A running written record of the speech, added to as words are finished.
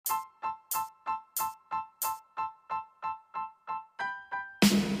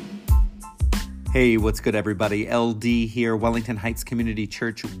Hey, what's good, everybody? LD here, Wellington Heights Community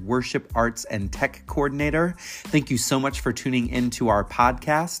Church Worship, Arts, and Tech Coordinator. Thank you so much for tuning into our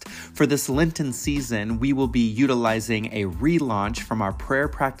podcast. For this Lenten season, we will be utilizing a relaunch from our prayer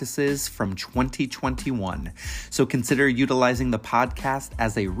practices from 2021. So consider utilizing the podcast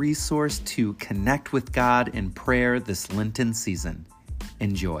as a resource to connect with God in prayer this Lenten season.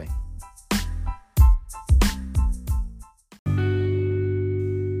 Enjoy.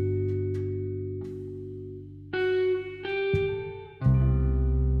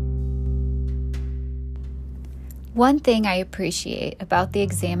 One thing I appreciate about the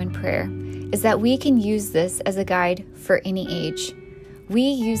Examen Prayer is that we can use this as a guide for any age. We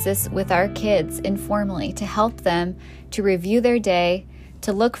use this with our kids informally to help them to review their day,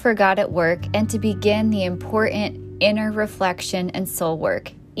 to look for God at work, and to begin the important inner reflection and soul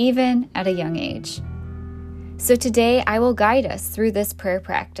work, even at a young age. So today I will guide us through this prayer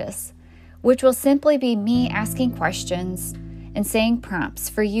practice, which will simply be me asking questions and saying prompts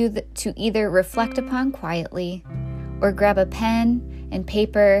for you to either reflect upon quietly or grab a pen and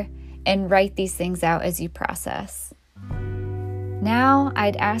paper and write these things out as you process. Now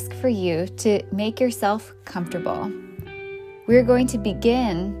I'd ask for you to make yourself comfortable. We're going to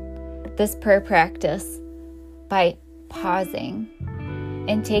begin this prayer practice by pausing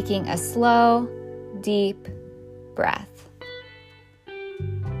and taking a slow, deep breath.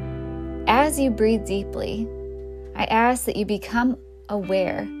 As you breathe deeply, I ask that you become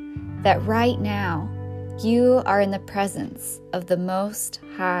aware that right now you are in the presence of the Most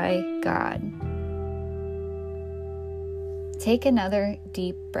High God. Take another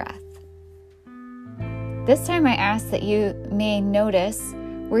deep breath. This time I ask that you may notice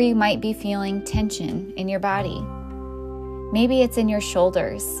where you might be feeling tension in your body. Maybe it's in your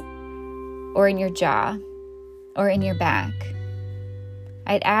shoulders, or in your jaw, or in your back.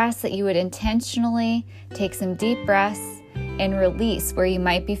 I'd ask that you would intentionally take some deep breaths and release where you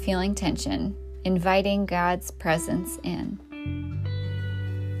might be feeling tension, inviting God's presence in.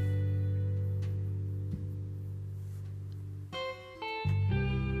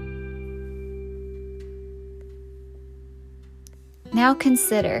 Now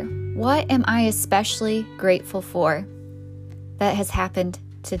consider, what am I especially grateful for that has happened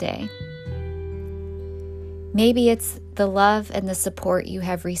today? Maybe it's the love and the support you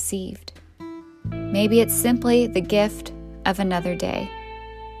have received. Maybe it's simply the gift of another day.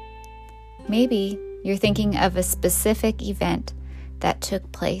 Maybe you're thinking of a specific event that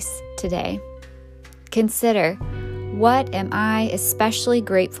took place today. Consider, what am I especially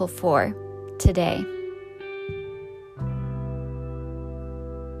grateful for today?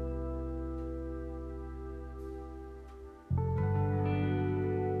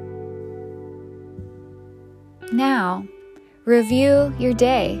 Now, review your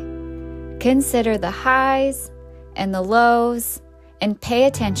day. Consider the highs and the lows and pay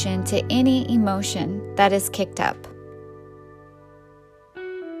attention to any emotion that is kicked up.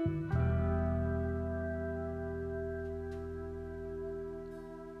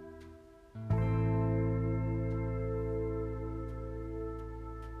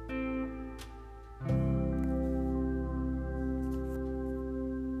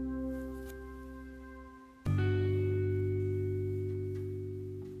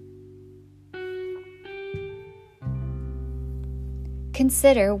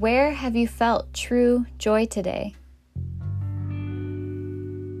 Consider, where have you felt true joy today?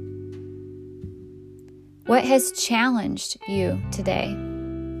 What has challenged you today?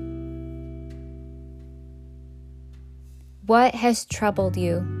 What has troubled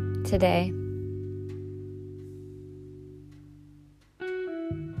you today?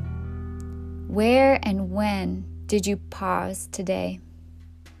 Where and when did you pause today?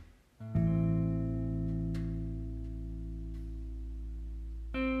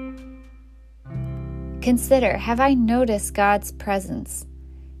 Consider, have I noticed God's presence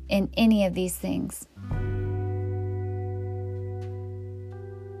in any of these things?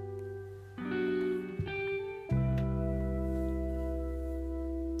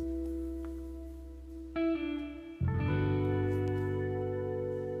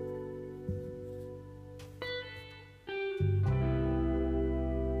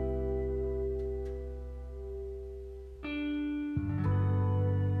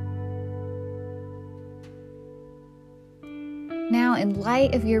 Now, in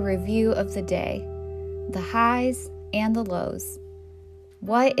light of your review of the day, the highs and the lows,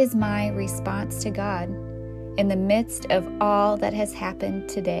 what is my response to God in the midst of all that has happened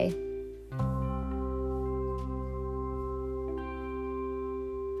today?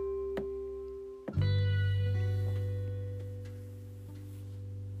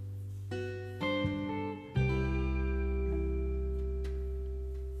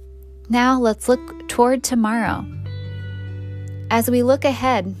 Now let's look toward tomorrow. As we look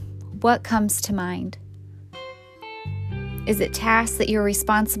ahead, what comes to mind? Is it tasks that you're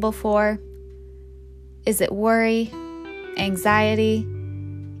responsible for? Is it worry, anxiety,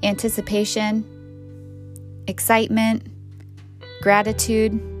 anticipation, excitement,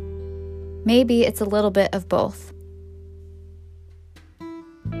 gratitude? Maybe it's a little bit of both.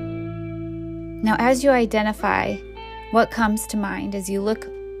 Now, as you identify what comes to mind as you look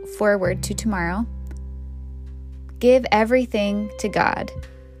forward to tomorrow, give everything to God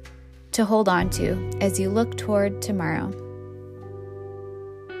to hold on to as you look toward tomorrow.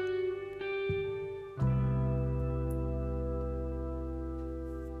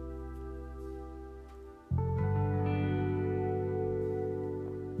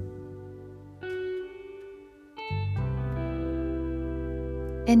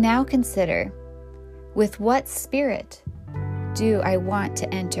 And now consider, with what spirit do I want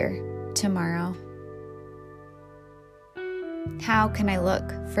to enter tomorrow? How can I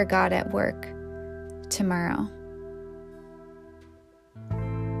look for God at work tomorrow?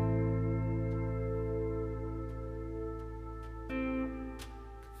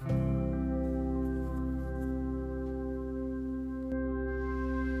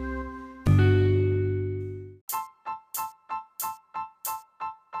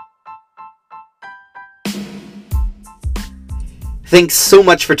 Thanks so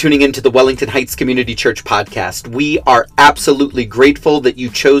much for tuning in to the Wellington Heights Community Church podcast. We are absolutely grateful that you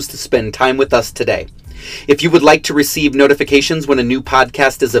chose to spend time with us today. If you would like to receive notifications when a new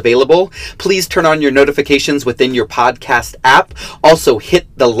podcast is available, please turn on your notifications within your podcast app. Also, hit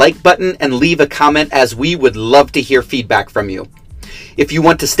the like button and leave a comment, as we would love to hear feedback from you. If you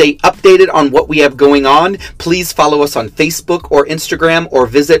want to stay updated on what we have going on, please follow us on Facebook or Instagram, or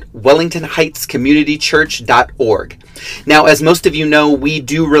visit wellingtonheightscommunitychurch.org. Now, as most of you know, we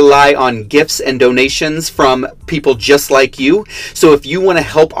do rely on gifts and donations from people just like you. So if you want to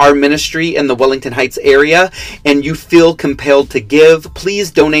help our ministry in the Wellington Heights area and you feel compelled to give, please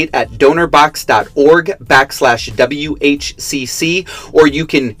donate at donorbox.org/WHCC, or you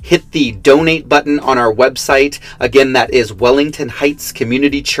can hit the donate button on our website. Again, that is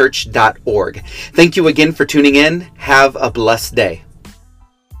wellingtonheightscommunitychurch.org. Thank you again for tuning in. Have a blessed day.